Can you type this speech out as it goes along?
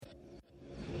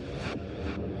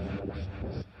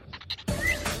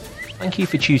Thank you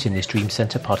for choosing this Dream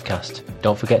Centre podcast.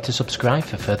 Don't forget to subscribe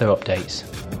for further updates.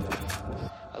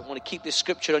 I want to keep this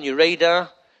scripture on your radar.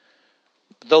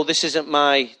 Though this isn't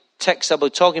my text I'll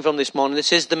be talking from this morning,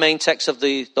 this is the main text of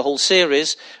the whole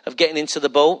series of getting into the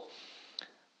boat.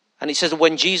 And it says that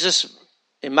when Jesus,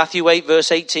 in Matthew 8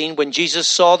 verse 18, when Jesus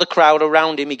saw the crowd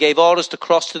around him, he gave orders to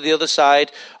cross to the other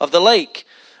side of the lake.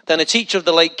 Then a teacher of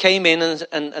the lake came in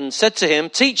and said to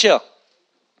him, "Teacher,"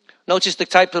 notice the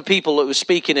type of people that were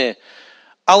speaking here,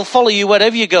 "I'll follow you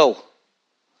wherever you go."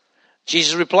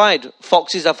 Jesus replied,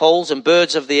 "Foxes have holes and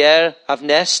birds of the air have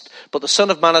nests, but the Son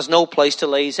of Man has no place to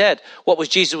lay his head." What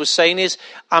Jesus was saying is,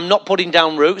 I'm not putting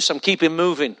down roots, I'm keeping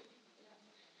moving.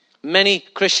 Many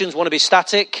Christians want to be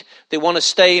static. They want to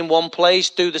stay in one place,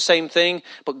 do the same thing.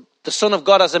 But the Son of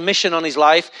God has a mission on his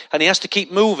life, and he has to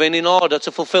keep moving in order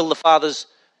to fulfill the Father's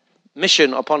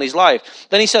mission upon his life.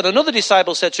 Then he said, another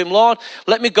disciple said to him, "Lord,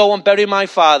 let me go and bury my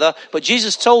father." But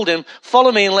Jesus told him,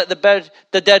 "Follow me and let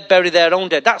the dead bury their own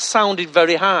dead." That sounded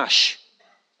very harsh.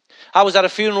 I was at a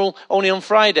funeral only on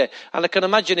Friday, and I can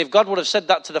imagine if God would have said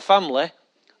that to the family,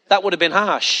 that would have been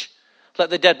harsh. Let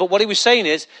the dead. But what he was saying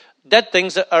is, dead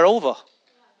things are over.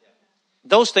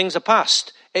 Those things are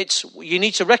past. You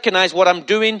need to recognize what I'm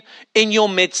doing in your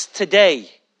midst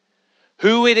today.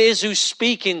 Who it is who's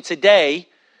speaking today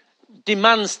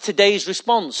demands today's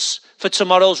response for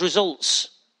tomorrow's results.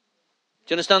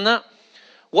 Do you understand that?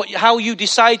 How you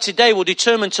decide today will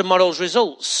determine tomorrow's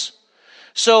results.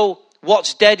 So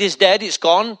what's dead is dead, it's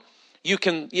gone. You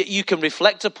can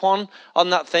reflect upon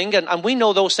that thing, and we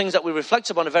know those things that we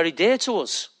reflect upon are very dear to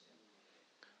us.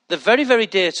 They're very, very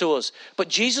dear to us. But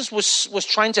Jesus was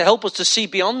trying to help us to see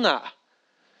beyond that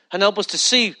and help us to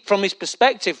see from his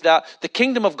perspective that the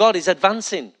kingdom of God is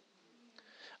advancing.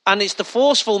 And it's the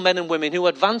forceful men and women who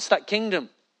advance that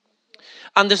kingdom.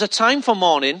 And there's a time for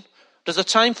mourning. There's a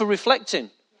time for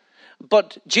reflecting.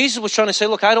 But Jesus was trying to say,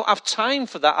 look, I don't have time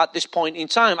for that at this point in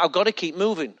time. I've got to keep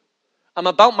moving. I'm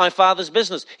about my Father's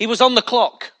business. He was on the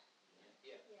clock.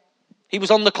 He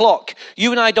was on the clock. You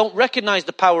and I don't recognize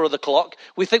the power of the clock.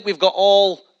 We think we've got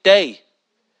all day.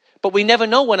 But we never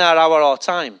know when our hour or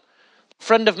time. A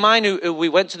friend of mine who we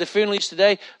went to the funeral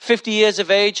yesterday, 50 years of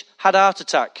age, had a heart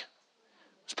attack.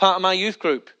 It's part of my youth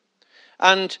group.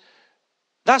 And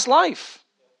that's life.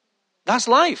 That's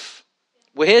life.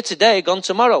 We're here today, gone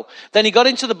tomorrow. Then he got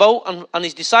into the boat and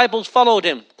his disciples followed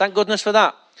him. Thank goodness for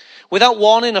that. Without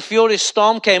warning, a furious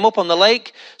storm came up on the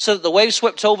lake so that the waves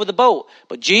swept over the boat.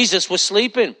 But Jesus was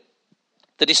sleeping.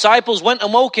 The disciples went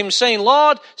and woke him saying,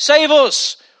 "Lord, save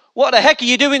us. What the heck are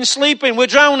you doing sleeping? We're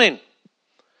drowning."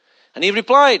 And he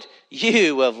replied,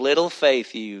 "You of little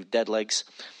faith, you dead legs."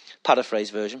 Paraphrase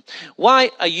version.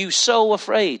 "Why are you so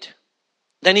afraid?"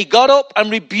 Then he got up and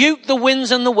rebuked the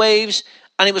winds and the waves,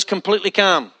 and it was completely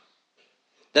calm.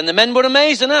 Then the men were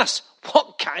amazed and asked,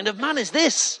 "What kind of man is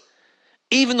this?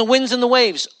 Even the winds and the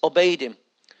waves obeyed him."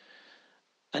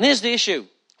 And here's the issue.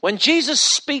 When Jesus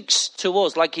speaks to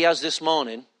us like he has this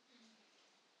morning,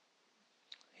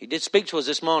 he did speak to us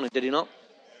this morning, did he not?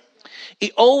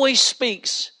 He always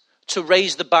speaks to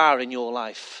raise the bar in your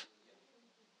life.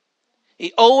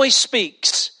 He always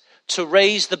speaks to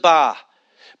raise the bar,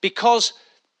 because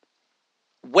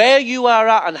where you are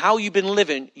at and how you've been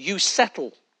living, you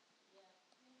settle.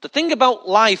 The thing about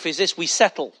life is this: we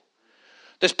settle.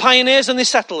 There's pioneers and there's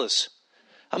settlers.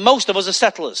 And most of us are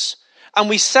settlers. And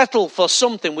we settle for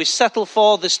something. We settle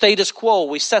for the status quo.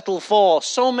 We settle for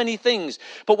so many things.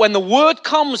 But when the word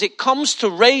comes, it comes to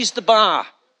raise the bar.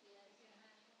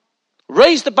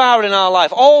 Raise the bar in our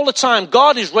life. All the time,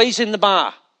 God is raising the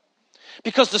bar.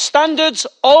 Because the standards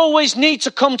always need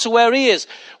to come to where he is.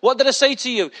 What did I say to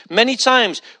you? Many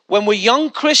times, when we're young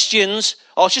Christians,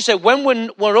 or I should say, when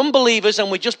we're unbelievers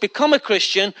and we just become a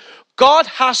Christian, God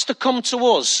has to come to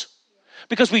us.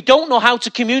 Because we don't know how to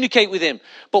communicate with him.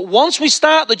 But once we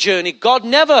start the journey, God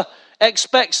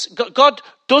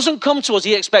doesn't come to us.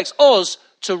 He expects us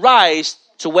to rise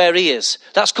to where he is.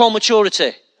 That's called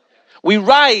maturity. We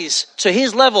rise to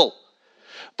his level.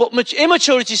 But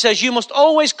immaturity says, you must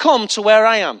always come to where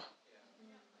I am.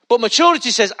 But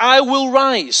maturity says, I will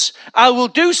rise. I will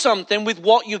do something with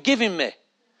what you're giving me.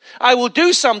 I will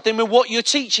do something with what you're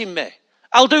teaching me.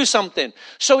 I'll do something.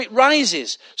 So it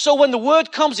rises. So when the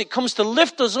word comes, it comes to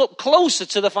lift us up closer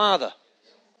to the Father.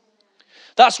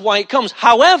 That's why it comes.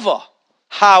 However,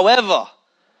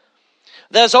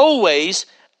 there's always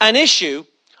an issue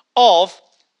of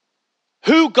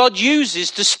who God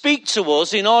uses to speak to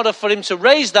us in order for him to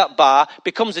raise that bar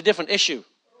becomes a different issue.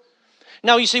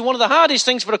 Now, you see, one of the hardest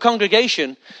things for a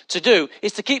congregation to do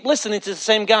is to keep listening to the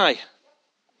same guy.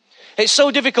 It's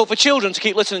so difficult for children to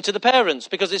keep listening to the parents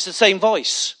because it's the same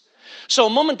voice. So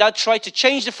mum and dad tried to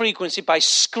change the frequency by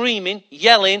screaming,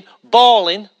 yelling,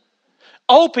 bawling,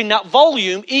 hoping that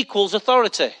volume equals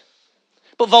authority.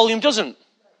 But volume doesn't.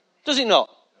 Does it not?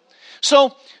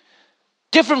 So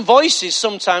different voices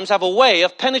sometimes have a way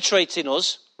of penetrating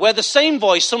us where the same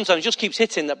voice sometimes just keeps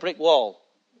hitting that brick wall.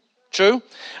 True?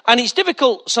 And it's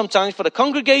difficult sometimes for the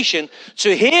congregation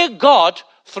to hear God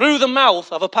through the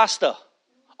mouth of a pastor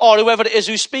or whoever it is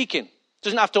who's speaking. It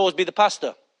doesn't have to always be the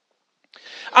pastor.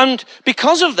 And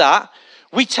because of that,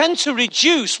 we tend to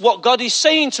reduce what God is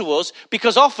saying to us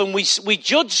because often we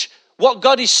judge what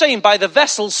God is saying by the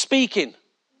vessels speaking.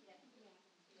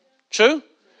 True?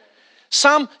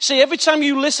 Sam, see, every time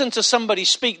you listen to somebody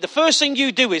speak, the first thing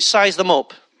you do is size them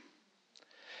up.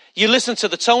 You listen to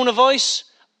the tone of voice.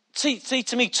 See,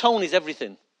 to me, tone is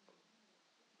everything.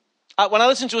 When I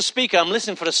listen to a speaker, I'm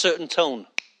listening for a certain tone.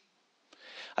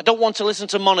 I don't want to listen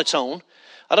to monotone.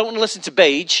 I don't want to listen to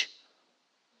beige.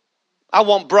 I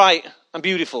want bright and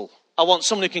beautiful. I want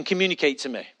someone who can communicate to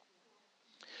me.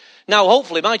 Now,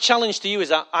 hopefully, my challenge to you is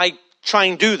that I try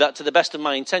and do that to the best of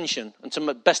my intention and to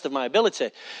the best of my ability.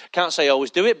 Can't say I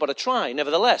always do it, but I try,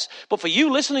 nevertheless. But for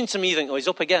you listening to me, you think, oh, he's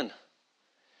up again.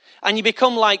 And you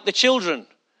become like the children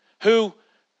who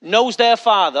knows their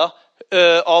father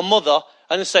or mother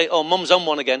and they say, oh, mum's on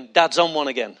one again, dad's on one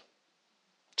again.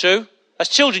 True? As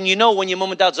children, you know when your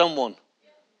mum and dad's on one.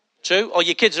 True? Or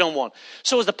your kids are on one.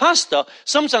 So as the pastor,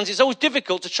 sometimes it's always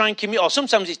difficult to try and communicate, or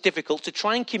sometimes it's difficult to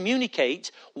try and communicate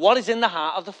what is in the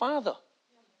heart of the Father.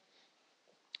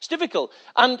 It's difficult.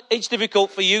 And it's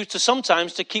difficult for you to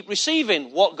sometimes to keep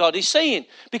receiving what God is saying.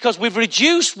 Because we've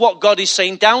reduced what God is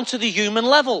saying down to the human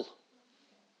level.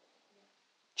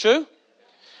 True?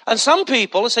 And some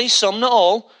people, I say some, not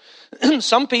all,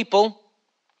 some people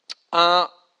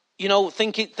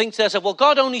think to themselves, well,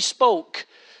 God only spoke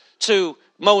to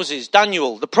Moses,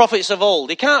 Daniel, the prophets of old.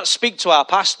 He can't speak to our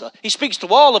pastor. He speaks to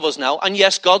all of us now. And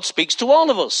yes, God speaks to all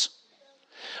of us.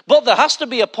 But there has to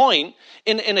be a point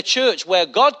in a church where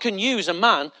God can use a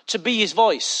man to be his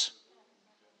voice.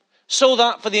 So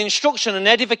that for the instruction and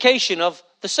edification of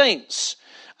the saints.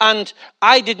 And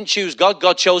I didn't choose God,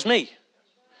 God chose me.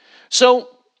 So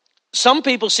some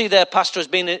people see their pastor as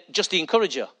being just the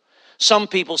encourager. Some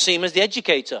people see him as the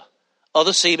educator.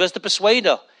 Others see him as the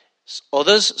persuader.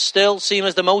 Others still see him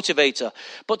as the motivator.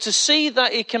 But to see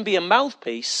that it can be a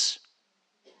mouthpiece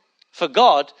for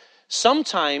God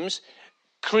sometimes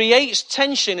creates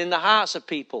tension in the hearts of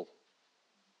people.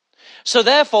 So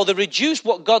therefore they reduce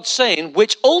what God's saying,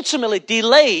 which ultimately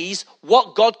delays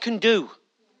what God can do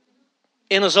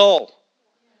in us all.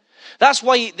 That's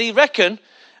why they reckon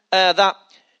that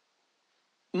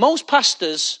most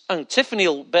pastors, and Tiffany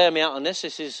will bear me out on this,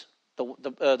 this is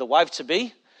the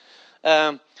wife-to-be,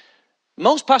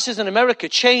 most pastors in America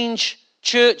change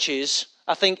churches,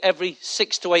 I think, every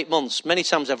 6 to 8 months. Many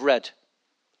times I've read.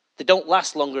 They don't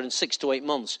last longer than 6 to 8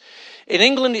 months. In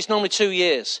England, it's normally 2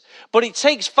 years. But it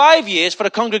takes 5 years for a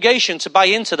congregation to buy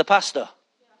into the pastor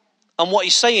and what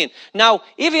he's saying. Now,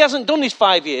 if he hasn't done his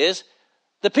 5 years,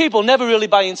 the people never really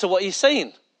buy into what he's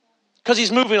saying because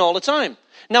he's moving all the time.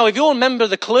 Now, if you're a member of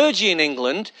the clergy in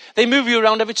England, they move you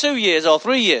around every 2 years or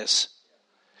 3 years.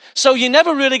 So you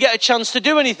never really get a chance to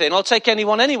do anything or take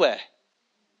anyone anywhere.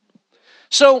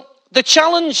 So the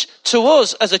challenge to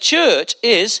us as a church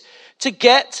is to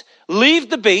leave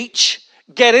the beach,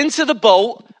 get into the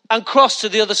boat and cross to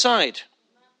the other side.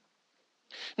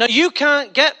 Now you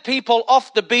can't get people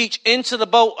off the beach into the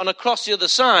boat and across the other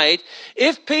side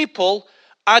if people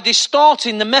are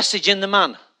distorting the message in the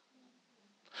man.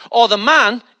 Or the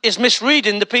man is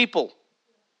misreading the people.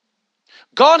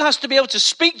 God has to be able to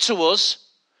speak to us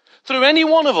through any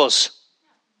one of us.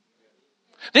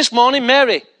 This morning,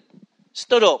 Mary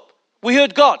stood up. We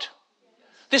heard God.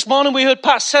 This morning, we heard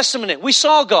Pat's testimony. We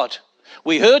saw God.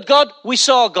 We heard God. We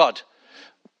saw God.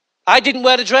 I didn't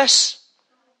wear the dress.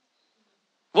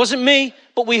 Wasn't me.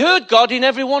 But we heard God in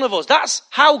every one of us. That's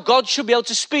how God should be able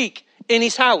to speak in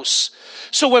his house.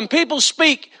 So when people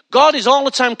speak, God is all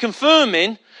the time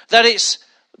confirming that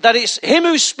it's him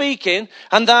who's speaking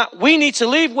and that we need to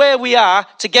leave where we are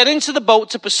to get into the boat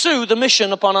to pursue the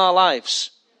mission upon our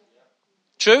lives.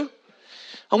 True?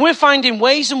 And we're finding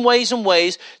ways and ways and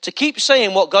ways to keep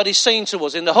saying what God is saying to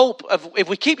us in the hope of if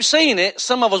we keep saying it,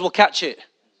 some of us will catch it.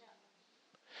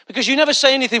 Because you never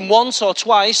say anything once or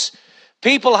twice.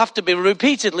 People have to be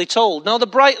repeatedly told. Now the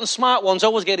bright and smart ones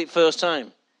always get it first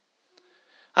time.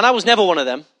 And I was never one of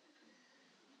them.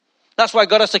 That's why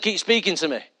God has to keep speaking to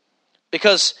me.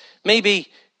 Because maybe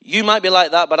you might be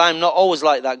like that, but I'm not always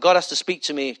like that. God has to speak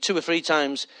to me 2 or 3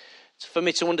 times for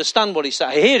me to understand what he's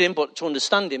saying. I hear him, but to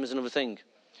understand him is another thing.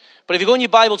 But if you go in your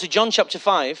Bible to John chapter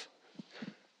 5,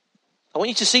 I want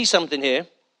you to see something here.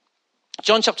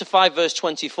 John chapter 5, verse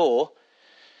 24.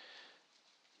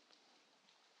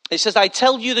 It says, I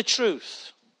tell you the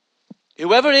truth.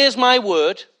 Whoever hears my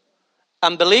word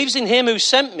and believes in him who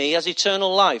sent me has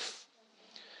eternal life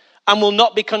and will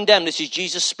not be condemned. This is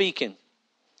Jesus speaking.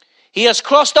 He has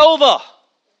crossed over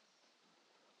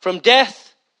from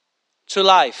death to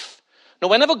life. Now,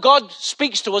 whenever God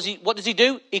speaks to us, what does he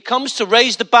do? He comes to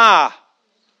raise the bar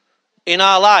in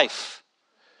our life.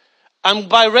 And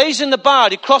by raising the bar,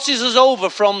 he crosses us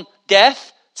over from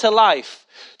death to life,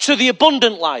 to the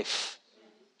abundant life.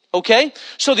 Okay?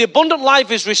 So the abundant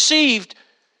life is received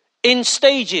in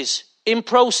stages, in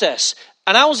process.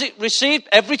 And how is it received?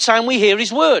 Every time we hear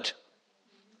his word.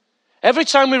 Every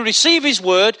time we receive his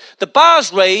word, the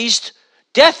bar's raised,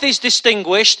 death is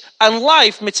distinguished, and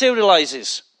life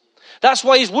materializes. That's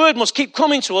why his word must keep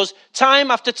coming to us time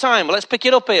after time. Let's pick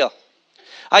it up here.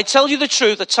 I tell you the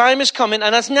truth, a time is coming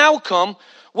and has now come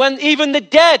when even the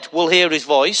dead will hear his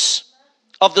voice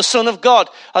of the Son of God.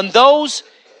 And those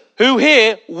who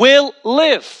hear will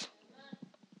live.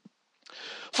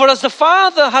 For as the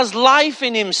Father has life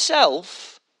in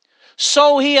himself,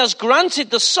 so he has granted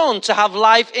the Son to have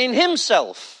life in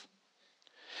himself.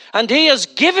 And he has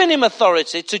given him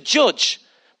authority to judge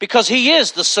because he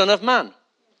is the Son of Man.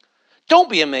 Don't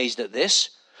be amazed at this.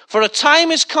 For a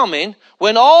time is coming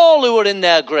when all who are in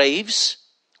their graves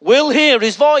will hear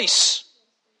his voice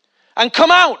and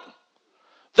come out.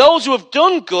 Those who have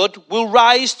done good will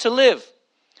rise to live,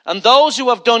 and those who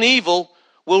have done evil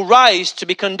will rise to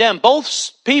be condemned.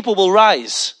 Both people will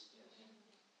rise,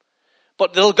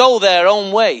 but they'll go their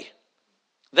own way.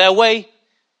 Their way,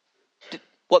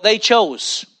 what they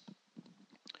chose.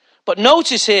 But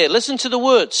notice here, listen to the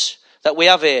words that we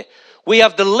have here. We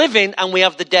have the living and we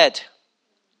have the dead.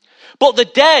 But the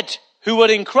dead who are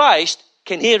in Christ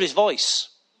can hear his voice.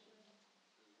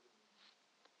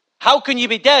 How can you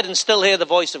be dead and still hear the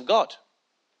voice of God?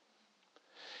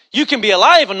 You can be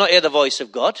alive and not hear the voice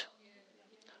of God.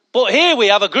 But here we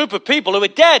have a group of people who are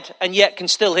dead and yet can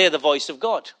still hear the voice of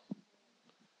God.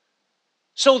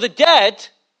 So the dead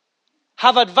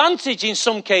have advantage in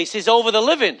some cases over the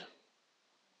living.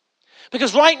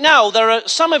 Because right now there are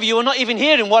some of you who are not even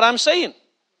hearing what I'm saying.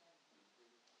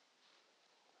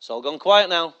 It's all gone quiet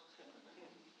now.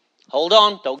 Hold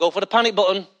on, don't go for the panic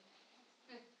button.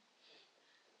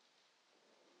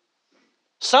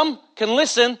 Some can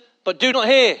listen but do not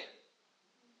hear.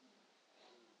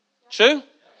 True?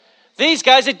 These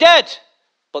guys are dead,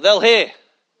 but they'll hear.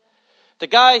 The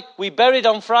guy we buried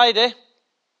on Friday,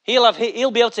 he'll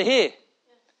be able to hear.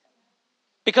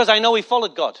 Because I know he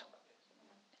followed God.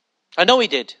 I know he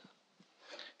did.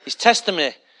 His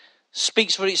testimony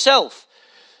speaks for itself.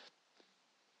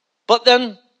 But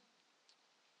then,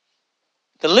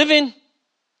 the living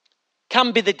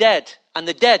can be the dead, and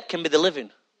the dead can be the living.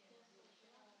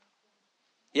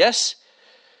 Yes?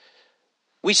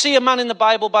 We see a man in the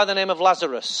Bible by the name of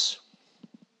Lazarus.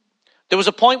 There was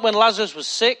a point when Lazarus was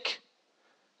sick,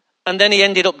 and then he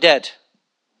ended up dead.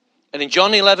 And in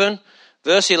John 11,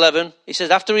 verse 11, he says,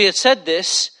 after he had said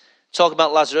this, talk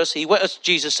about Lazarus, he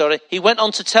went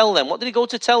on to tell them. What did he go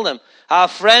to tell them? Our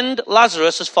friend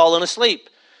Lazarus has fallen asleep.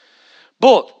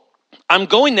 But I'm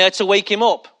going there to wake him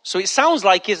up. So it sounds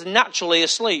like he's naturally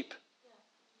asleep.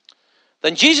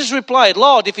 Then Jesus replied,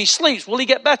 Lord, if he sleeps, will he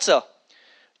get better?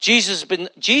 Jesus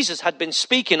had been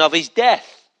speaking of his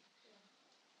death.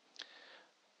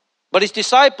 But his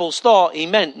disciples thought he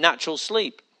meant natural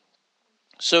sleep.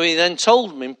 So he then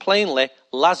told him plainly,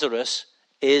 Lazarus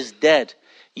is dead.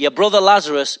 Your brother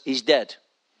Lazarus is dead.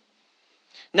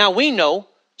 Now we know,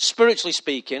 spiritually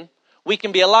speaking, we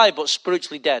can be alive but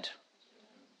spiritually dead.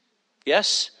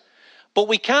 Yes? But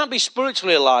we can't be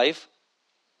spiritually alive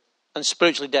and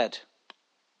spiritually dead.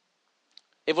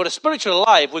 If we're spiritually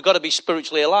alive, we've got to be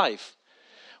spiritually alive.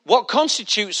 What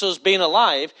constitutes us being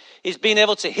alive is being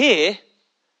able to hear,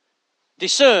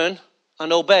 discern,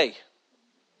 and obey.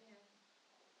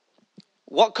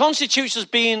 What constitutes us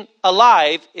being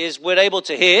alive is we're able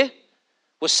to hear,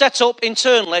 we're set up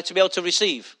internally to be able to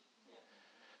receive.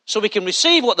 So we can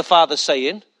receive what the Father's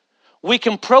saying, we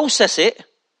can process it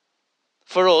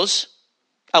for us,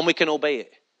 and we can obey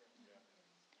it.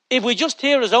 If we just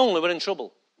hear us only, we're in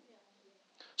trouble.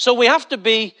 So we have to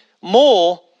be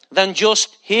more than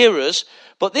just hearers.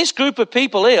 But this group of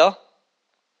people here,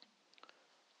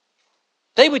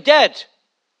 they were dead.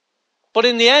 But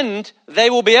in the end, they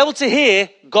will be able to hear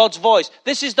God's voice.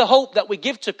 This is the hope that we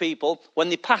give to people when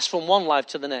they pass from one life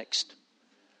to the next.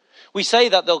 We say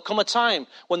that there'll come a time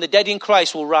when the dead in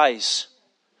Christ will rise.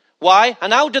 Why?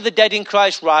 And how do the dead in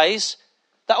Christ rise?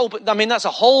 That's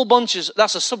a whole bunch of,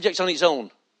 that's a subject on its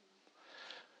own.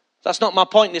 That's not my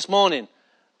point this morning.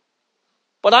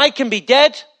 But I can be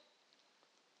dead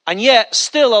and yet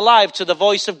still alive to the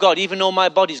voice of God, even though my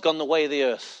body's gone the way of the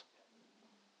earth.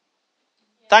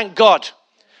 Thank God.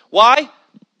 Why?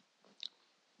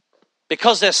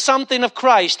 Because there's something of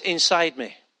Christ inside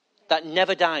me that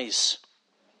never dies.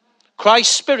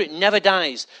 Christ's spirit never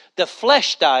dies. The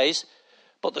flesh dies,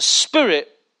 but the spirit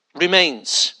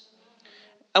remains.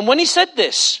 And when he said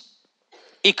this,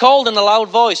 he called in a loud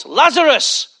voice,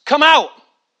 Lazarus, come out.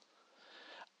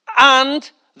 And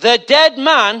the dead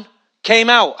man came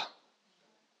out.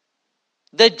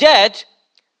 The dead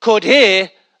could hear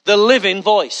the living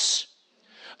voice.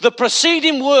 The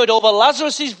preceding word over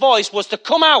Lazarus' voice was to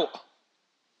come out.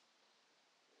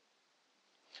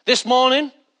 This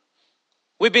morning,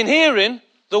 we've been hearing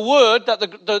the word that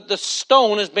the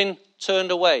stone has been turned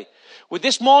away. With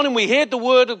this morning, we heard the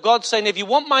word of God saying, if you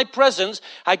want my presence,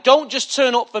 I don't just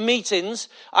turn up for meetings.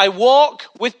 I walk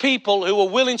with people who are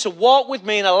willing to walk with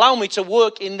me and allow me to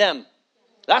work in them.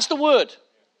 That's the word.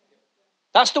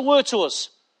 That's the word to us.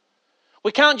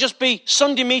 We can't just be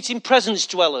Sunday meeting presence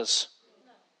dwellers.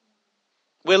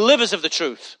 We're livers of the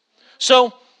truth.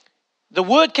 So the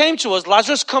word came to us,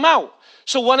 Lazarus, come out.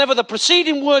 So whenever the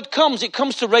preceding word comes, it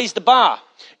comes to raise the bar.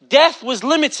 Death was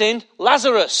limiting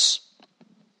Lazarus.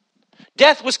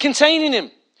 Death was containing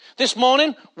him. This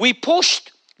morning, we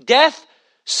pushed death,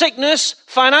 sickness,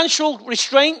 financial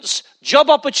restraints, job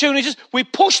opportunities. We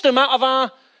pushed them out of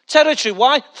our territory.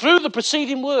 Why? Through the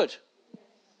preceding word.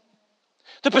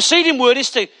 The preceding word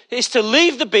is to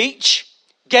leave the beach,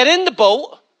 get in the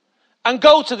boat, and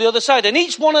go to the other side. And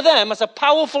each one of them has a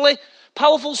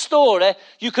powerful story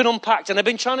you can unpack. And I've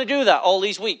been trying to do that all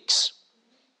these weeks.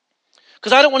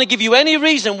 Because I don't want to give you any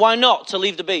reason why not to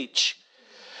leave the beach.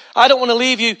 I don't want to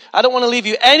leave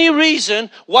you any reason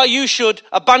why you should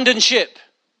abandon ship.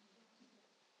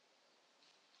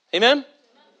 Amen?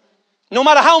 No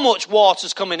matter how much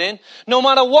water's coming in, no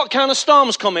matter what kind of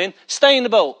storm's coming, stay in the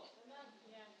boat.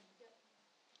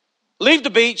 Leave the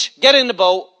beach, get in the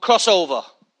boat, cross over.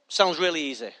 Sounds really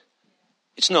easy.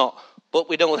 It's not, but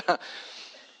we know that.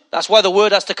 That's why the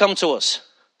word has to come to us.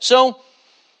 So,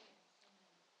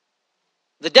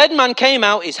 the dead man came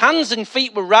out, his hands and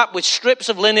feet were wrapped with strips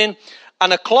of linen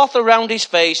and a cloth around his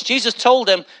face. Jesus told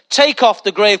them, take off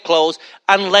the grave clothes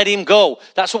and let him go.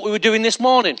 That's what we were doing this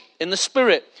morning in the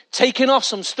spirit, taking off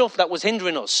some stuff that was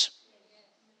hindering us.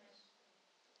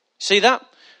 See that?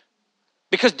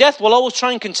 Because death will always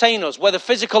try and contain us, whether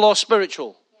physical or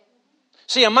spiritual.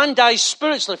 See, a man dies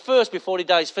spiritually first before he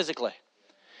dies physically.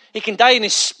 He can die in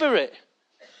his spirit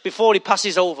before he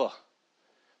passes over.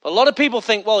 But a lot of people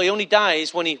think, well, he only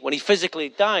dies when he physically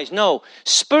dies. No,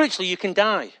 spiritually you can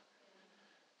die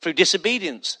through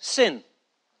disobedience, sin.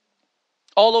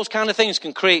 All those kind of things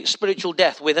can create spiritual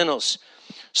death within us.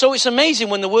 So it's amazing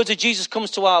when the words of Jesus comes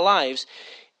to our lives,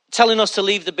 telling us to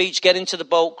leave the beach, get into the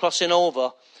boat, crossing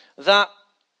over, that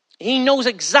he knows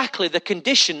exactly the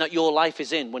condition that your life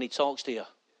is in when he talks to you.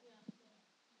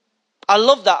 I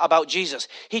love that about Jesus.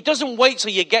 He doesn't wait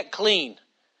till you get clean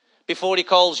before he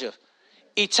calls you.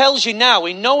 He tells you now,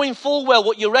 in knowing full well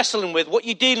what you're wrestling with, what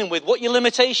you're dealing with, what your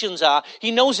limitations are. He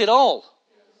knows it all.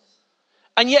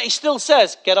 And yet he still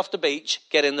says, get off the beach,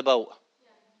 get in the boat.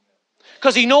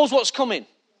 Because he knows what's coming.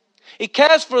 He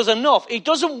cares for us enough. He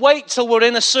doesn't wait till we're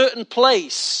in a certain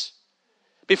place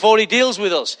before he deals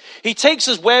with us. He takes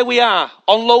us where we are,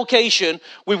 on location,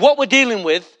 with what we're dealing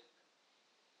with,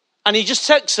 and he just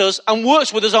takes us and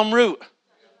works with us en route.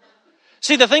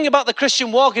 See, the thing about the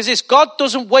Christian walk is this: God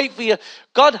doesn't wait for you.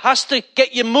 God has to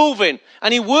get you moving,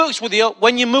 and he works with you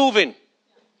when you're moving.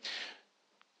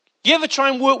 You ever try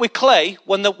and work with clay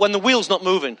when the wheel's not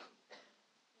moving?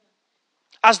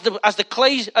 As the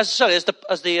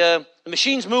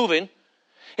machine's moving,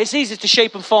 it's easy to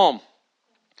shape and form.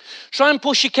 Try and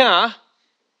push your car,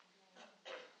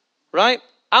 right?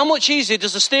 How much easier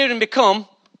does the steering become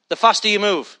the faster you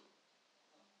move?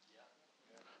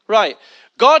 Right.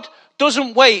 God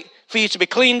doesn't wait for you to be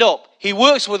cleaned up. He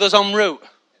works with us en route.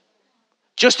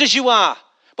 Just as you are.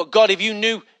 But God, if you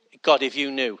knew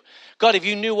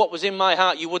what was in my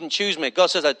heart, you wouldn't choose me. God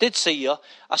says, I did see you.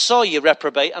 I saw you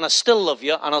reprobate, and I still love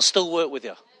you, and I'll still work with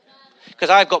you. Because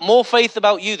I've got more faith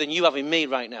about you than you have in me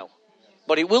right now.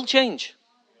 But it will change.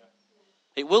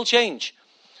 It will change.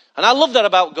 And I love that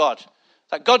about God.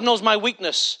 That God knows my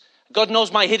weakness. God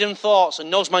knows my hidden thoughts and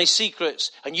knows my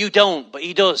secrets. And you don't, but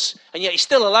he does. And yet he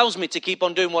still allows me to keep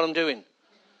on doing what I'm doing.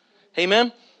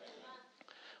 Amen?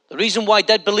 The reason why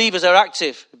dead believers are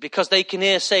active, because they can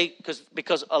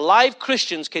because alive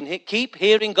Christians can keep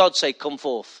hearing God say, come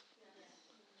forth.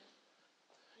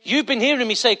 You've been hearing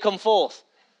me say, come forth.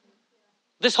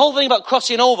 This whole thing about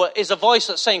crossing over is a voice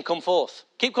that's saying, come forth.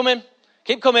 Keep coming,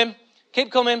 keep coming,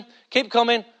 keep coming, keep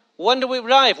coming. When do we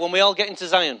arrive? When we all get into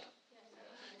Zion.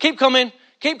 Keep coming,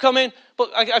 keep coming.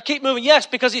 But I keep moving. Yes,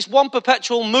 because it's one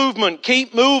perpetual movement.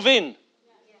 Keep moving.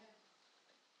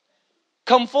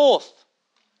 Come forth.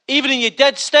 Even in your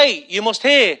dead state, you must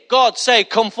hear God say,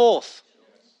 come forth.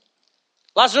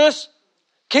 Lazarus,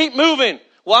 keep moving.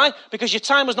 Why? Because your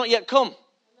time has not yet come.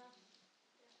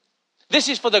 This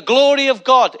is for the glory of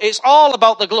God. It's all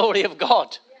about the glory of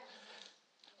God.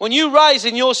 When you rise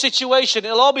in your situation,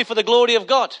 it'll all be for the glory of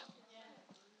God.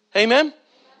 Amen?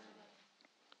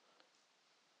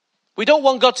 We don't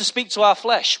want God to speak to our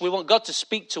flesh. We want God to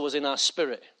speak to us in our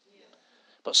spirit.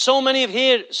 But so many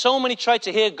try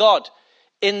to hear God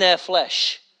in their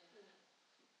flesh.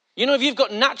 You know, if you've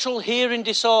got natural hearing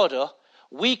disorder,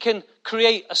 we can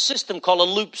create a system called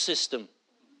a loop system,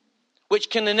 which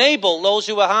can enable those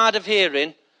who are hard of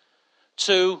hearing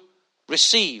to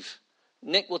receive.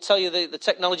 Nick will tell you the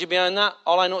technology behind that.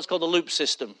 All I know it's called the loop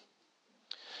system.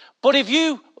 But if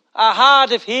you are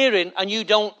hard of hearing and you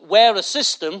don't wear a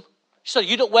system, so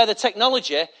you don't wear the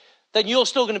technology, then you're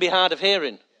still going to be hard of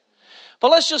hearing.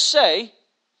 But let's just say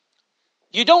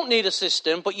you don't need a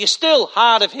system, but you're still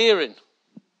hard of hearing.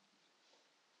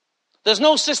 There's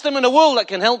no system in the world that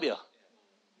can help you.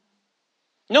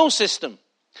 No system.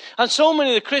 And so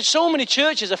many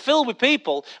churches are filled with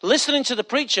people listening to the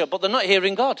preacher, but they're not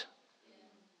hearing God.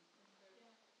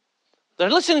 They're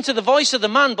listening to the voice of the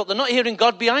man, but they're not hearing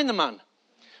God behind the man.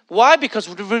 Why? Because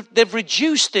they've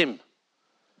reduced him.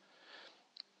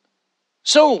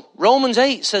 So, Romans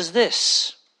 8 says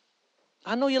this.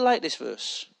 I know you like this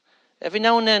verse. Every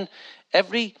now and then,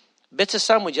 every bitter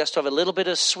sandwich has to have a little bit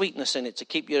of sweetness in it to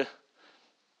keep you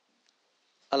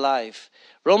alive.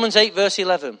 Romans 8 verse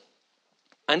 11.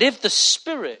 And if the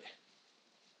Spirit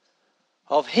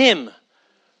of him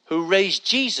who raised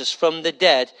Jesus from the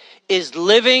dead is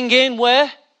living in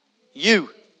where? You.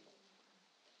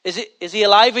 Is he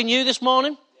alive in you this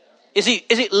morning? Is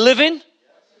it living?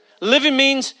 Living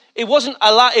means it wasn't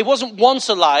alive, it wasn't once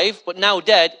alive, but now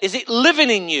dead. Is it living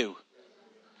in you?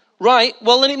 Right,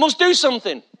 well then it must do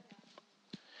something.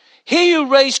 He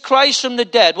who raised Christ from the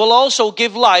dead will also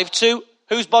give life to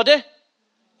whose body?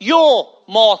 Your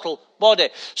mortal body.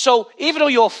 So even though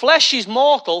your flesh is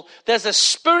mortal, there's a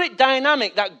spirit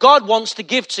dynamic that God wants to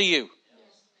give to you.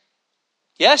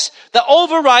 Yes? That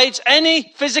overrides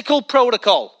any physical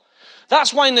protocol.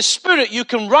 That's why in the spirit you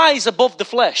can rise above the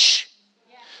flesh.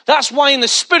 That's why in the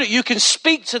spirit you can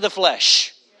speak to the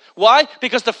flesh. Why?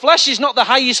 Because the flesh is not the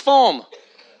highest form.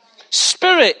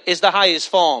 Spirit is the highest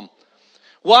form.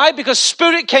 Why? Because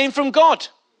spirit came from God.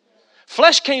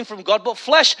 Flesh came from God, but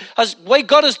flesh, the way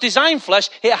God has designed flesh,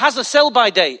 it has a sell-by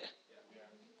date.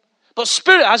 But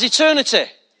spirit has eternity.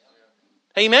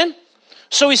 Amen?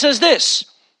 So he says this.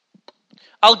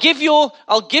 I'll give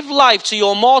life to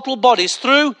your mortal bodies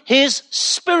through his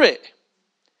spirit.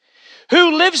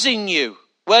 Who lives in you?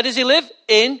 Where does he live?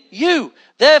 In you.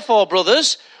 Therefore,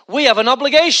 brothers, we have an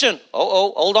obligation.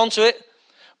 Hold on to it.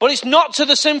 But it's not to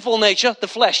the sinful nature, the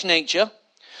flesh nature,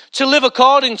 to live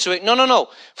according to it. No.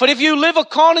 For if you live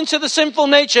according to the sinful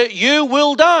nature, you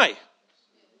will die.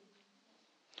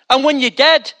 And when you're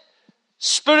dead,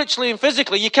 spiritually and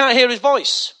physically, you can't hear his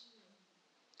voice.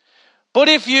 But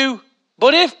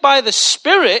if by the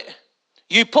Spirit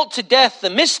you put to death the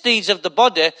misdeeds of the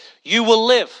body, you will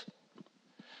live.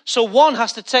 So one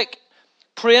has to take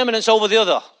preeminence over the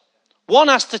other. One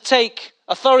has to take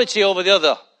authority over the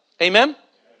other. Amen?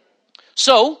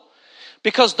 So,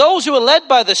 because those who are led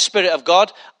by the Spirit of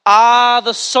God are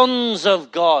the sons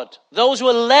of God. Those who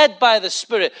are led by the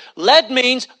Spirit. Led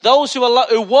means those who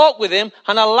walk with him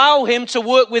and allow him to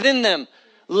work within them.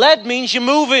 Led means you're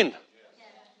moving.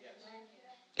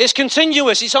 It's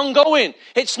continuous. It's ongoing.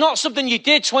 It's not something you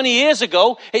did 20 years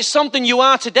ago. It's something you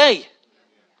are today.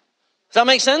 Does that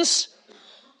make sense?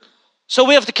 So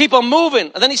we have to keep on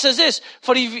moving. And then he says this,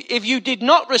 for if you did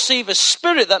not receive a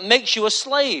spirit that makes you a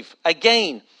slave,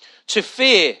 again, to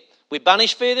fear. We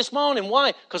banish fear this morning.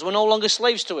 Why? Because we're no longer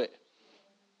slaves to it.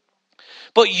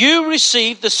 But you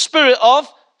received the spirit of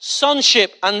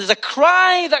sonship. And there's a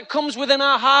cry that comes within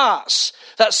our hearts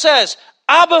that says,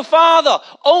 Abba, Father.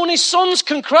 Only sons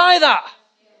can cry that.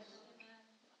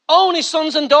 Only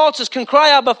sons and daughters can cry,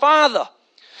 Abba, Father.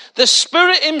 The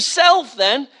Spirit himself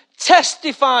then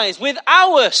testifies with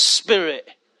our spirit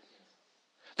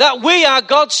that we are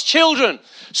God's children.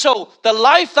 So the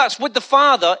life that's with the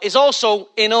Father is also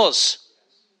in us.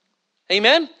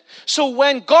 Amen? So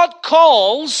when God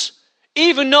calls,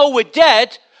 even though we're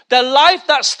dead, the life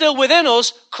that's still within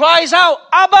us cries out,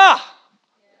 Abba.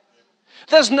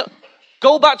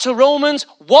 Go back to Romans.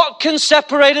 What can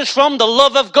separate us from the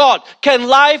love of God? Can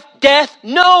life, death?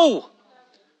 No.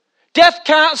 Death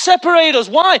can't separate us.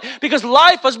 Why? Because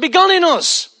life has begun in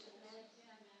us.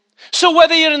 So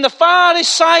whether you're in the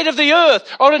farthest side of the earth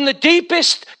or in the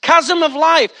deepest chasm of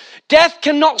life, death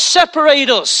cannot separate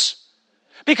us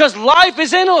because life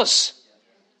is in us.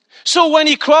 So when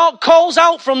he calls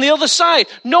out from the other side,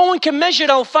 no one can measure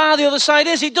how far the other side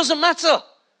is. It doesn't matter.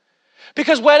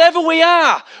 Because wherever we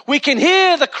are, we can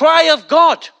hear the cry of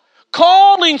God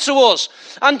calling to us.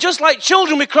 And just like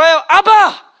children, we cry out,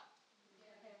 Abba!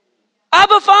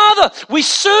 Abba, Father! We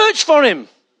search for him.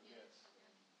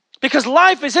 Because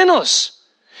life is in us.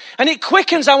 And it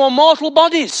quickens our mortal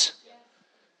bodies.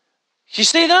 You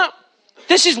see that?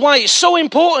 This is why it's so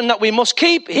important that we must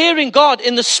keep hearing God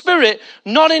in the spirit,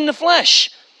 not in the flesh.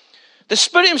 The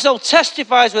Spirit himself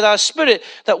testifies with our spirit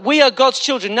that we are God's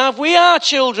children. Now, if we are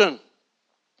children,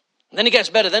 then it gets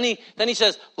better. Then he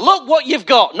says, look what you've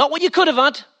got. Not what you could have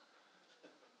had.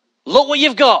 Look what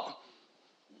you've got.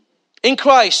 In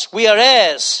Christ, we are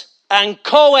heirs and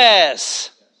co-heirs,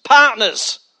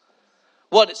 partners.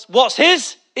 What's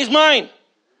his is mine.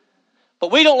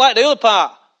 But we don't like the other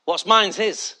part. What's mine's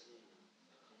his.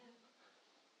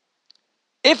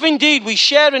 If indeed we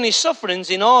share in his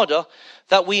sufferings in order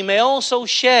that we may also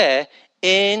share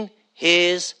in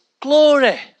his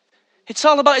glory. It's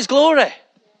all about his glory.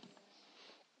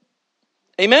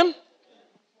 Amen?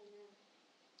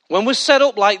 When we're set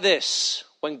up like this,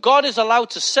 when God is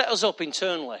allowed to set us up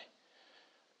internally,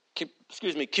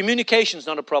 communication's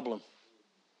not a problem.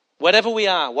 Wherever we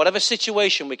are, whatever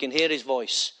situation, we can hear his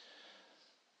voice.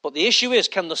 But the issue is,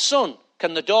 can the son,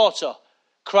 can the daughter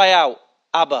cry out,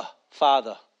 Abba,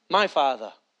 Father, my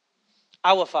Father,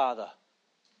 our Father.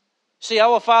 See,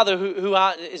 our Father who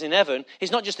is in heaven,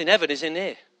 he's not just in heaven, he's in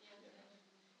here.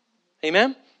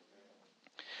 Amen?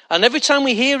 And every time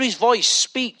we hear his voice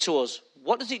speak to us,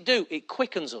 what does it do? It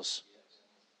quickens us.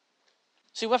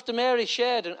 See, after Mary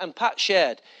shared and Pat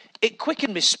shared, it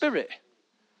quickened my spirit.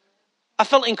 I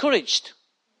felt encouraged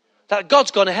that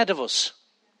God's gone ahead of us.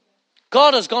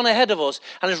 God has gone ahead of us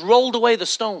and has rolled away the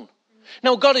stone.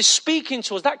 Now, God is speaking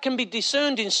to us. That can be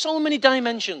discerned in so many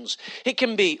dimensions. It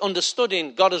can be understood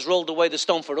in God has rolled away the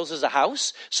stone for us as a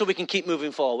house so we can keep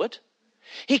moving forward.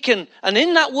 And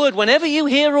in that word, whenever you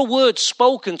hear a word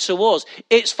spoken to us,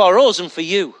 it's for us and for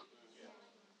you.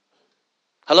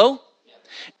 Hello?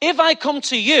 If I come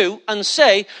to you and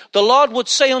say, the Lord would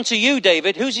say unto you,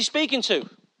 David, who's he speaking to?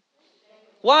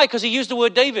 Why? Because he used the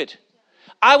word David.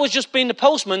 I was just being the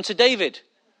postman to David.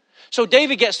 So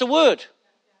David gets the word.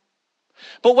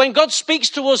 But when God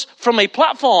speaks to us from a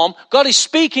platform, God is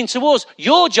speaking to us.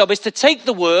 Your job is to take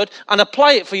the word and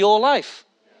apply it for your life.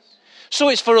 So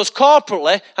it's for us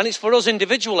corporately and it's for us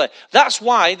individually. That's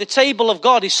why the table of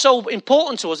God is so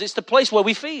important to us. It's the place where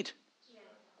we feed.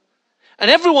 And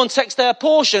everyone takes their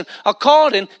portion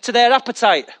according to their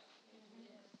appetite.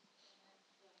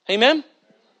 Amen?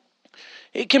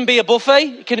 It can be a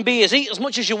buffet. It can be eat as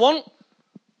much as you want.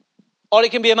 Or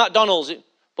it can be a McDonald's.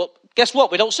 But guess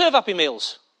what? We don't serve Happy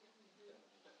Meals.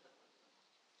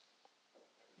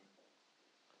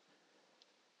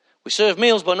 We serve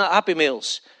meals, but not Happy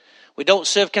Meals. We don't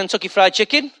serve Kentucky Fried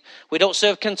Chicken. We don't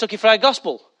serve Kentucky Fried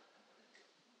Gospel.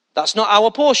 That's not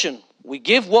our portion. We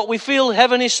give what we feel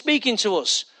heaven is speaking to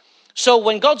us. So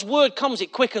when God's word comes,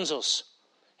 it quickens us.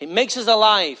 It makes us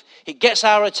alive. It gets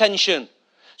our attention.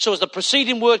 So as the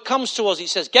preceding word comes to us, it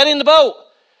says, get in the boat.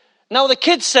 Now the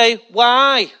kids say,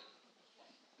 why?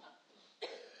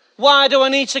 Why do I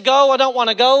need to go? I don't want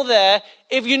to go there.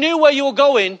 If you knew where you were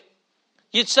going,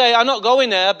 you'd say, I'm not going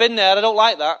there. I've been there. I don't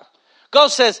like that. God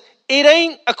says, it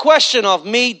ain't a question of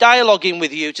me dialoguing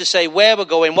with you to say where we're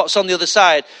going, what's on the other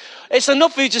side. It's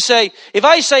enough for you to say, if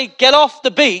I say get off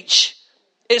the beach,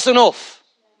 it's enough.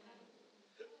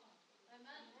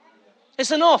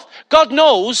 It's enough. God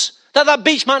knows that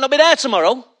beach might not be there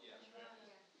tomorrow.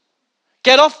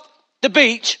 Get off the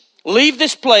beach, leave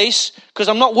this place, because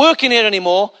I'm not working here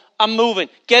anymore, I'm moving.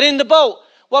 Get in the boat.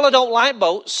 Well, I don't like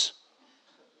boats.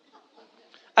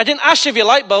 I didn't ask you if you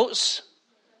like boats.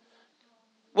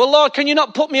 Well, Lord, can you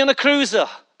not put me on a cruiser?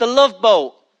 The love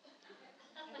boat.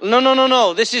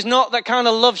 No. This is not that kind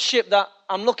of love ship that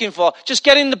I'm looking for. Just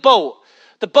get in the boat.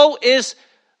 The boat is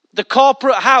the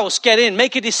corporate house. Get in.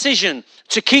 Make a decision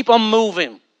to keep on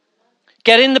moving.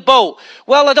 Get in the boat.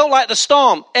 Well, I don't like the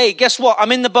storm. Hey, guess what?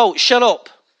 I'm in the boat. Shut up.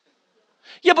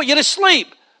 Yeah, but you're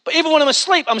asleep. But even when I'm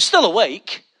asleep, I'm still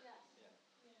awake.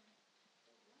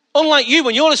 Unlike you,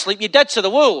 when you're asleep, you're dead to the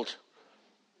world.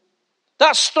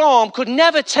 That storm could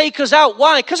never take us out.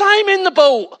 Why? Because I'm in the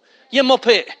boat, you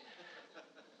muppet.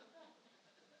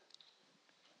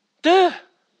 Duh.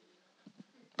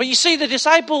 But you see, the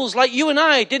disciples, like you and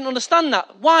I, didn't understand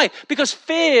that. Why? Because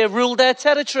fear ruled their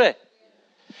territory.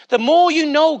 The more you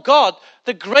know God,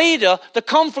 the greater the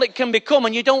conflict can become,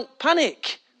 and you don't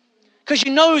panic. Because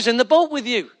you know who's in the boat with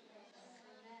you.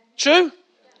 True?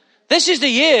 This is the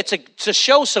year to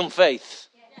show some faith.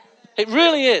 It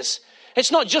really is.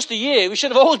 It's not just a year. We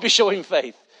should have always been showing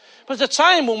faith. But there's a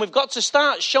time when we've got to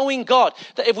start showing God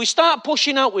that if we start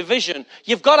pushing out with vision,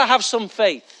 you've got to have some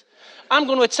faith. I'm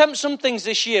going to attempt some things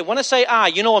this year. When I say I,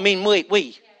 you know what I mean,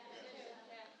 we.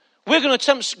 We're going to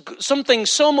attempt something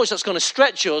so much that's going to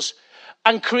stretch us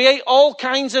and create all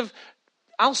kinds of,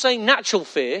 I'll say, natural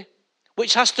fear,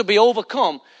 which has to be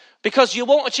overcome, because you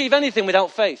won't achieve anything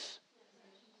without faith.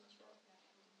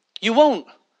 You won't.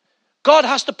 God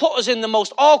has to put us in the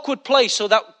most awkward place so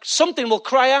that something will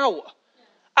cry out.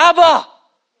 Abba!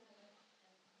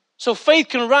 So faith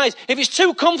can rise. If it's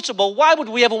too comfortable, why would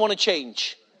we ever want to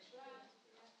change?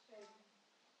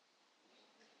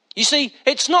 You see,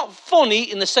 it's not fun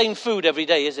eating the same food every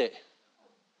day, is it?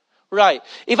 Right.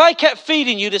 If I kept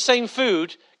feeding you the same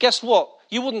food, guess what?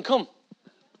 You wouldn't come.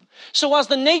 So as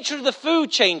the nature of the food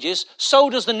changes, so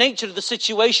does the nature of the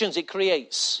situations it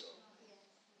creates.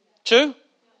 True?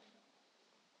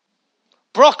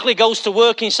 Broccoli goes to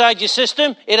work inside your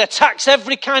system. It attacks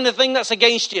every kind of thing that's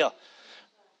against you.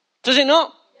 Does it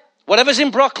not? Whatever's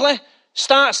in broccoli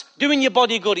starts doing your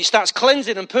body good. It starts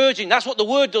cleansing and purging. That's what the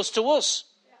word does to us.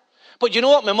 But you know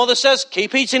what? My mother says,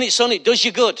 keep eating it, son. It does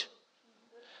you good.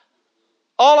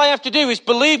 All I have to do is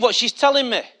believe what she's telling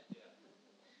me.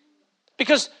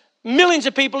 Because millions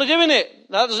of people are doing it.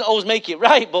 That doesn't always make it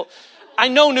right, but I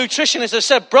know nutritionists have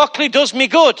said broccoli does me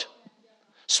good.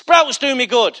 Sprouts do me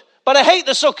good. But I hate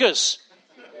the suckers.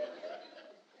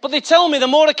 But they tell me the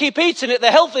more I keep eating it, the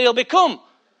healthier it'll become.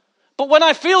 But when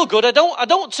I feel good, I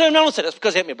don't turn around and say, that's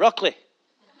because I ate my broccoli.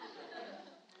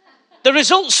 The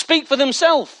results speak for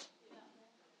themselves.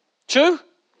 True?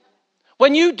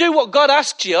 When you do what God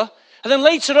asks you, and then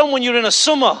later on when you're in a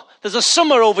summer, there's a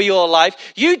summer over your life,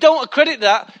 you don't accredit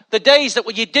that the days that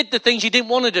when you did the things you didn't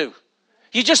want to do.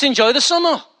 You just enjoy the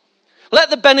summer. Let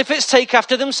the benefits take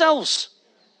after themselves.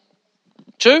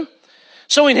 True?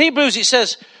 So in Hebrews it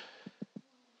says,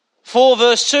 4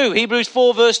 verse 2, Hebrews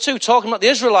 4 verse 2, talking about the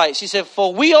Israelites, he said,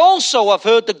 for we also have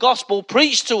heard the gospel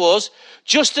preached to us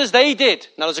just as they did.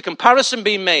 Now there's a comparison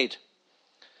being made.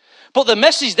 But the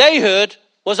message they heard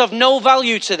was of no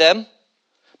value to them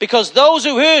because those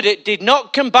who heard it did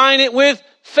not combine it with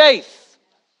faith.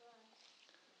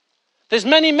 There's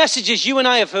many messages you and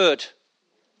I have heard.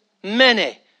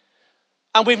 Many.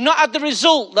 And we've not had the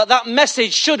result that that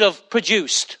message should have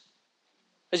produced.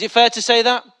 Is it fair to say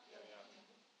that?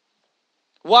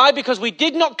 Why? Because we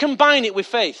did not combine it with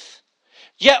faith.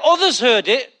 Yet others heard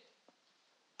it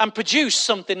and produced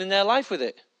something in their life with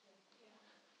it.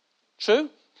 True?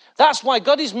 That's why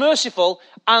God is merciful,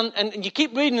 and you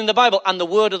keep reading in the Bible, and the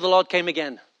word of the Lord came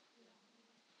again.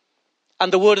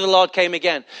 And the word of the Lord came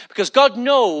again. Because God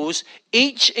knows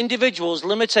each individual's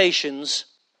limitations,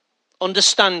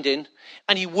 understanding,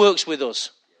 and he works with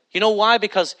us. You know why?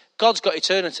 Because God's got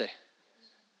eternity.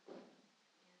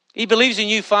 He believes in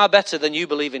you far better than you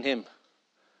believe in him.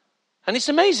 And it's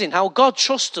amazing how God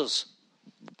trusts us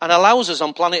and allows us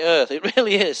on planet Earth. It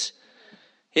really is.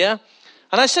 Yeah?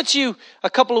 And I said to you a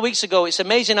couple of weeks ago, it's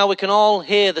amazing how we can all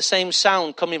hear the same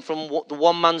sound coming from the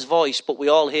one man's voice, but we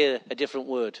all hear a different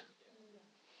word.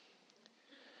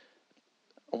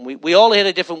 And we all hear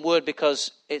a different word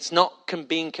because it's not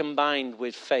being combined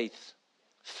with faith.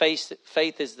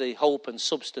 Faith is the hope and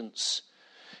substance.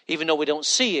 Even though we don't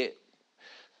see it,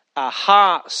 our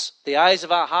hearts, the eyes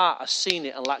of our heart are seeing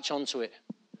it and latch onto it.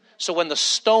 So when the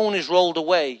stone is rolled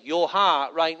away, your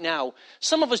heart right now,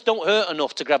 some of us don't hurt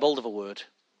enough to grab hold of a word.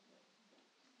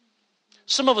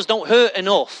 Some of us don't hurt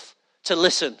enough to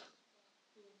listen.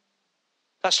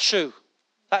 That's true.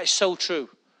 That is so true.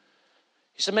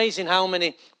 It's amazing how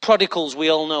many prodigals we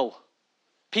all know.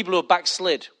 People who are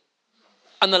backslid.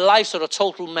 And their lives are a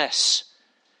total mess.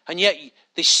 And yet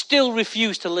they still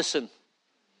refuse to listen.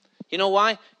 You know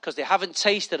why? Because they haven't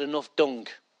tasted enough dung.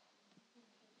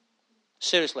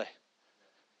 Seriously.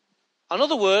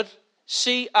 Another word,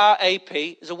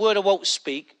 C-R-A-P, is a word I won't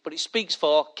speak, but it speaks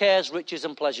for cares, riches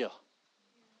and pleasure.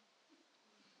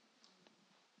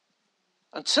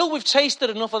 Until we've tasted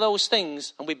enough of those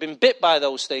things and we've been bit by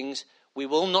those things, we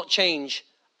will not change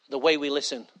the way we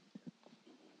listen.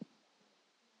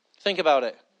 Think about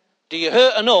it. Do you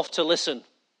hurt enough to listen?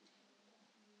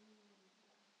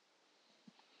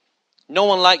 No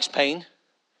one likes pain.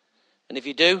 And if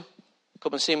you do,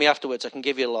 come and see me afterwards. I can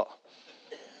give you a lot.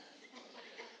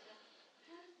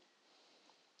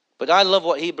 But I love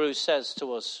what Hebrews says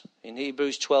to us in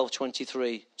Hebrews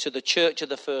 12:23. To the church of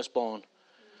the firstborn,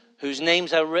 whose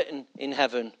names are written in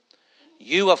heaven,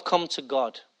 you have come to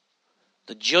God,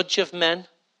 the judge of men,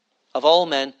 of all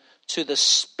men, to the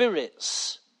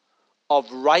spirits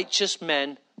of righteous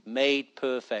men made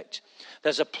perfect.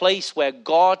 There's a place where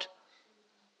God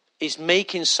is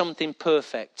making something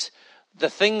perfect.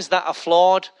 The things that are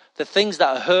flawed, the things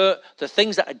that are hurt, the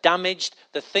things that are damaged,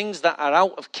 the things that are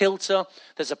out of kilter,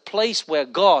 there's a place where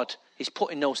God is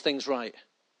putting those things right.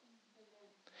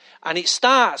 And it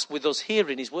starts with us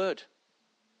hearing his word.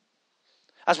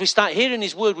 As we start hearing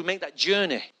his word, we make that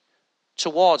journey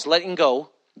towards letting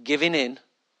go, giving in,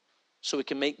 so we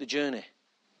can make the journey.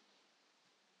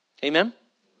 Amen?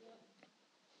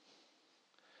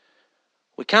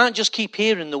 We can't just keep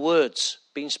hearing the words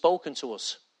being spoken to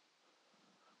us.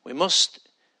 We must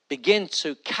begin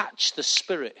to catch the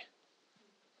Spirit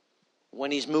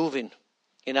when he's moving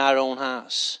in our own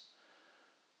hearts.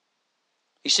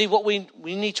 You see, what we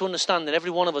need to understand, and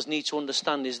every one of us need to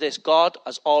understand, is this: God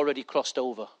has already crossed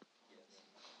over.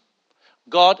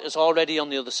 God is already on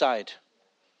the other side.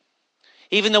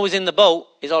 Even though he's in the boat,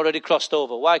 he's already crossed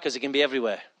over. Why? Because he can be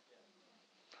everywhere.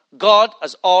 God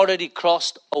has already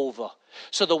crossed over.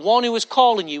 So the one who is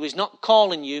calling you is not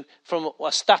calling you from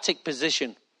a static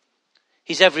position.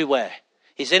 He's everywhere.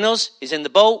 He's in us, he's in the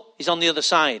boat, he's on the other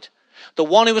side. The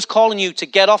one who is calling you to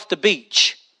get off the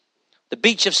beach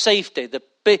of safety,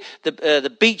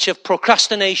 the beach of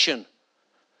procrastination,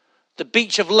 the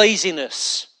beach of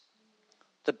laziness,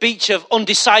 the beach of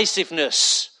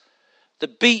undecisiveness, the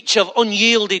beach of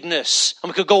unyieldedness.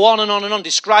 And we could go on and on and on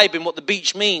describing what the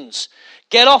beach means.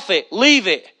 Get off it, leave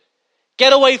it,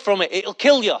 get away from it, it'll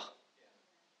kill you.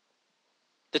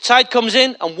 The tide comes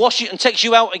in and washes it and takes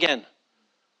you out again.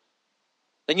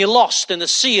 Then you're lost in the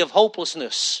sea of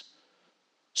hopelessness.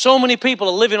 So many people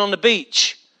are living on the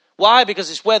beach. Why?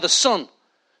 Because it's where the sun,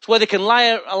 it's where they can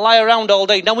lie around all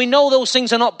day. Now we know those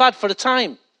things are not bad for the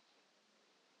time.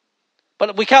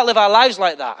 But we can't live our lives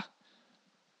like that.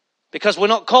 Because we're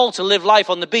not called to live life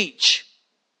on the beach.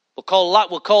 We're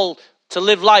called to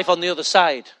live life on the other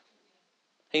side.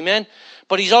 Amen?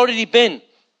 But he's already been.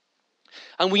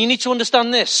 And we need to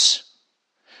understand this.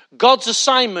 God's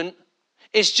assignment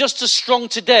is just as strong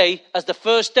today as the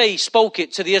first day he spoke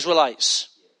it to the Israelites.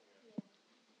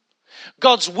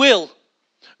 God's will,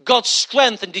 God's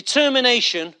strength and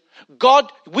determination,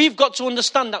 we've got to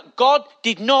understand that God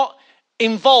did not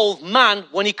involve man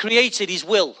when he created his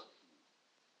will.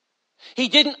 He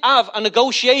didn't have a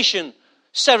negotiation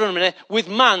ceremony with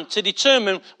man to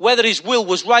determine whether his will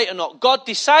was right or not. God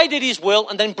decided his will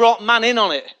and then brought man in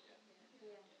on it.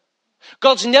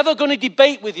 God's never going to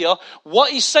debate with you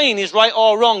what he's saying is right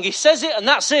or wrong. He says it and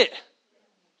that's it.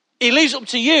 He leaves it up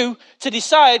to you to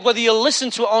decide whether you'll listen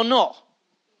to it or not.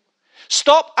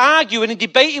 Stop arguing and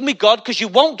debating with God because you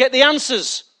won't get the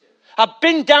answers. I've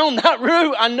been down that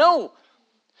route, I know.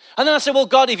 And then I say, well,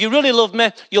 God, if you really love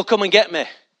me, you'll come and get me.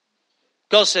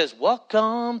 God says, walk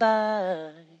on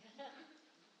by.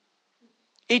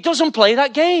 He doesn't play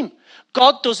that game.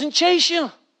 God doesn't chase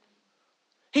you.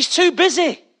 He's too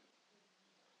busy.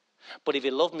 But if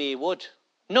he loved me, he would.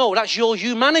 No, that's your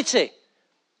humanity.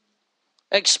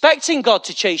 Expecting God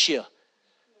to chase you.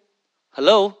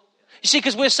 Hello? You see,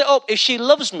 because we're set up, if she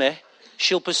loves me,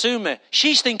 she'll pursue me.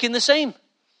 She's thinking the same.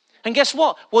 And guess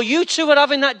what? Well, you two are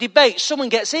having that debate. Someone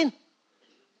gets in.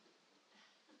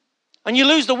 And you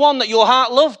lose the one that your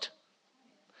heart loved.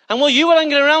 And while you were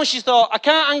hanging around, she thought, I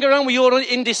can't hang around with your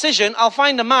indecision. I'll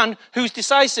find a man who's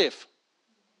decisive.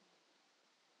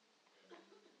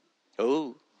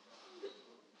 Oh.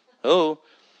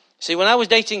 See, when I was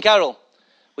dating Carol,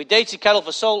 I dated Carol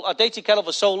for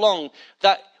so long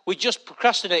that we just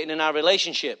procrastinated in our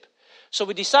relationship. So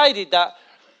we decided that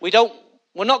we're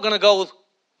not going to go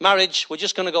marriage. We're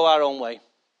just going to go our own way.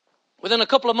 Within a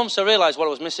couple of months, I realized what I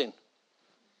was missing.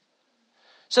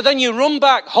 So then you run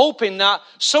back hoping that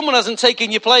someone hasn't taken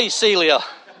your place, Celia.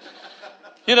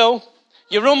 You know,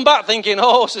 you run back thinking,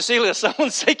 oh, Cecilia,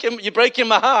 you're breaking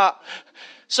my heart.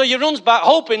 So you run back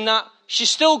hoping that she's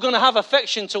still going to have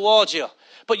affection towards you.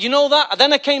 But you know that? And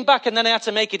then I came back and then I had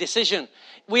to make a decision.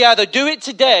 We either do it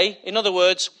today, in other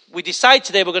words, we decide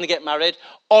today we're going to get married,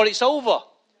 or it's over.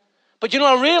 But you know,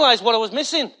 I realized what I was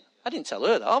missing. I didn't tell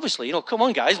her that, obviously. You know, come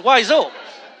on, guys, wise up.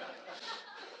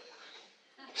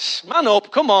 Man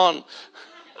up, come on.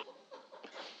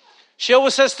 She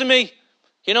always says to me,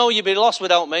 you know, you'd be lost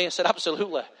without me. I said,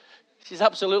 absolutely. She's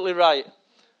absolutely right.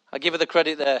 I give her the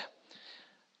credit there.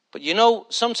 But you know,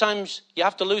 sometimes you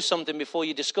have to lose something before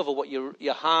you discover what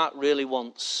your heart really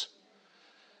wants.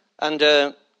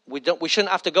 And we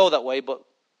shouldn't have to go that way, but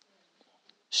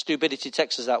Stupidity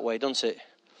takes us that way, doesn't it?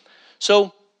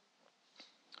 So,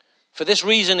 for this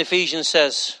reason, Ephesians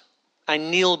says, I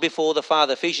kneel before the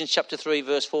Father. Ephesians chapter 3,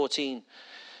 verse 14.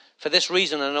 For this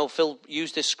reason, I know Phil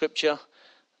used this scripture,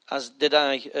 as did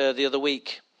I the other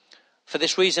week. For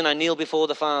this reason, I kneel before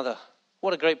the Father.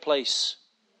 What a great place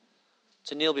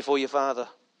to kneel before your Father.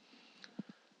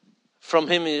 From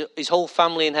him, his whole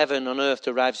family in heaven and earth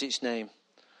derives its name.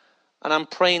 And I'm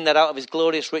praying that out of his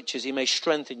glorious riches, he may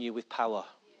strengthen you with power.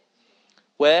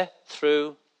 Where?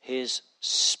 Through his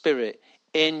Spirit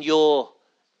in your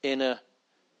inner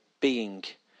being.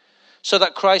 So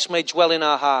that Christ may dwell in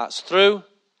our hearts through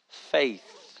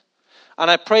faith. And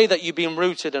I pray that you, being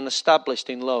rooted and established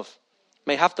in love,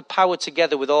 may have the power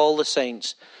together with all the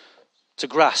saints to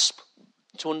grasp,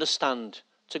 to understand,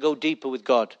 to go deeper with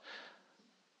God.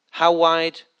 How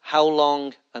wide, how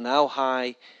long, and how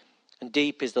high and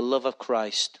deep is the love of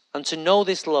Christ. And to know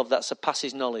this love that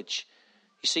surpasses knowledge.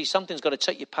 You see, something's got to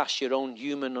take you past your own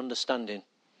human understanding.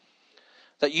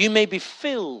 That you may be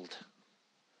filled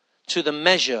to the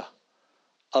measure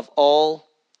of all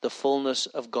the fullness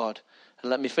of God. And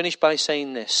let me finish by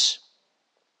saying this.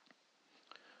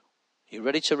 You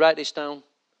ready to write this down?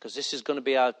 Because this is going to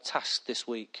be our task this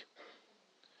week.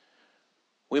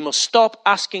 We must stop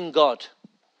asking God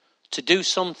to do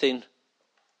something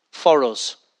for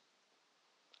us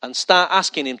and start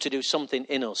asking him to do something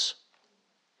in us.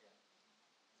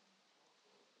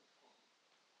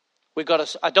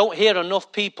 I don't hear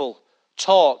enough people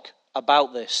talk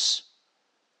about this.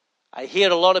 I hear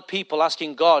a lot of people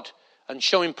asking God and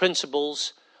showing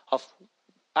principles of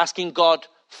asking God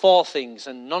for things.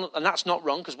 And that's not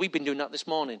wrong, because we've been doing that this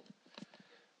morning.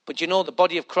 But you know, the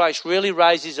body of Christ really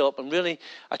rises up, and really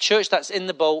a church that's in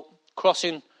the boat,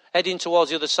 crossing, heading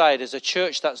towards the other side, is a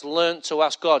church that's learned to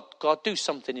ask God, God, do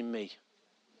something in me.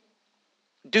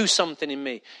 Do something in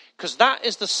me. Because that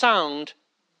is the sound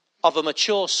of a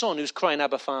mature son who's crying,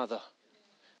 Abba, Father.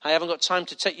 I haven't got time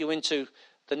to take you into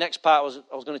the next part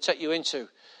I was going to take you into.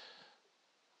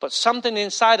 But something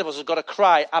inside of us has got to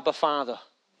cry, Abba, Father.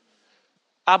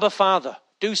 Abba, Father,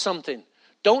 do something.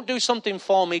 Don't do something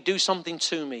for me, do something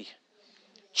to me.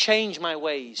 Change my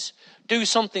ways. Do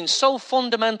something so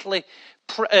fundamentally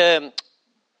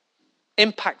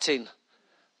impacting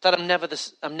that I'm never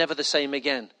the same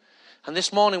again. And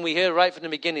this morning we hear right from the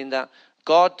beginning that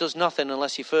God does nothing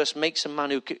unless he first makes a man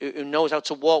who knows how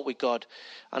to walk with God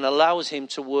and allows him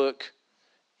to work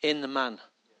in the man.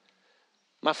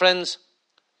 My friends,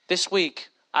 this week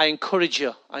I encourage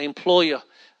you, I implore you,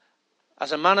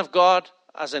 as a man of God,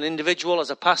 as an individual,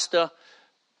 as a pastor,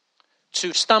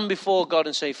 to stand before God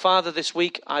and say, Father, this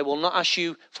week I will not ask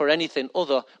you for anything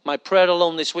other. My prayer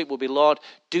alone this week will be, Lord,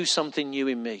 do something new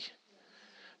in me.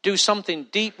 Do something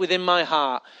deep within my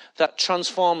heart that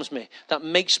transforms me, that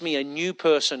makes me a new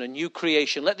person, a new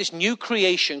creation. Let this new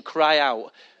creation cry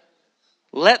out.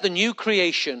 Let the new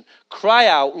creation cry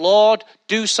out, Lord,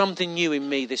 do something new in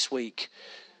me this week.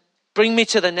 Bring me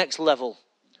to the next level.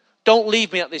 Don't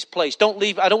leave me at this place.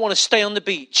 I don't want to stay on the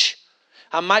beach.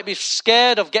 I might be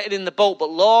scared of getting in the boat, but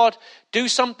Lord, do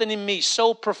something in me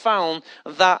so profound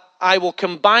that I will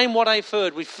combine what I've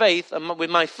heard with faith, and with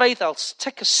my faith I'll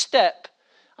take a step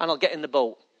and I'll get in the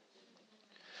boat.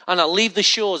 And I'll leave the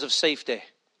shores of safety.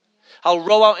 I'll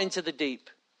row out into the deep.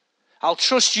 I'll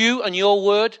trust you and your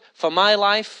word for my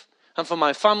life and for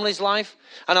my family's life.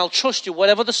 And I'll trust you,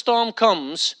 whatever the storm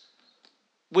comes,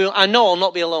 I know I'll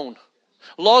not be alone.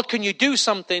 Lord, can you do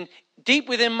something deep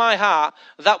within my heart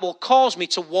that will cause me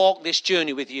to walk this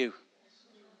journey with you?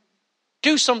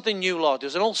 Do something new, Lord.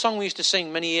 There's an old song we used to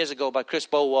sing many years ago by Chris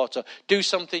Bowater. Do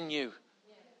something new.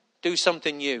 Do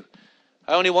something new.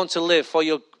 I only want to live for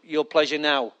your pleasure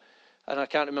now. And I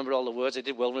can't remember all the words. I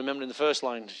did well remembering the first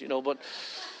line, but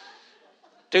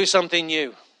do something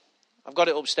new. I've got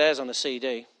it upstairs on a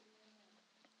CD.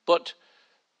 But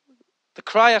the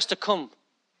cry has to come.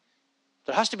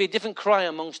 There has to be a different cry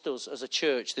amongst us as a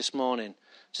church this morning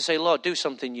to say, Lord, do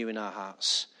something new in our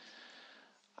hearts.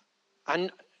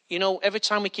 And, every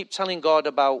time we keep telling God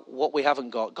about what we haven't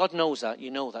got, God knows that.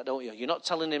 You know that, don't you? You're not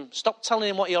telling him. Stop telling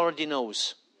him what he already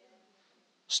knows.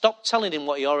 Stop telling him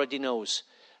what he already knows.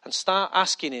 And start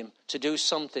asking him to do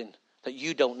something that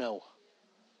you don't know.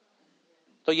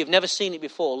 Though you've never seen it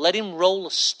before, let him roll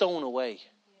a stone away.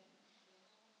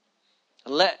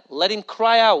 And let him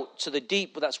cry out to the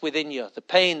deep that's within you, the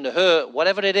pain, the hurt,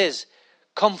 whatever it is.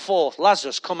 Come forth.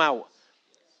 Lazarus, come out.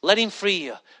 Let him free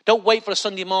you. Don't wait for a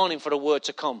Sunday morning for a word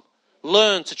to come.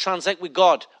 Learn to transact with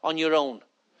God on your own.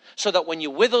 So that when you're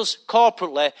with us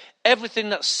corporately, everything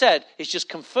that's said is just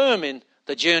confirming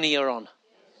the journey you're on.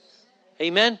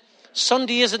 Amen?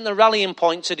 Sunday isn't the rallying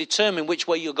point to determine which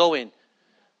way you're going.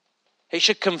 It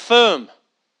should confirm.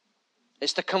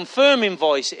 It's the confirming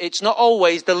voice. It's not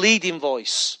always the leading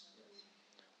voice.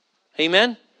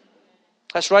 Amen?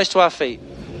 Let's rise to our feet.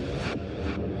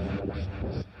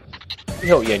 We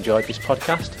hope you enjoyed this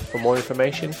podcast. For more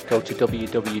information, go to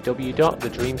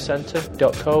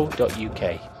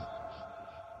www.thedreamcentre.co.uk.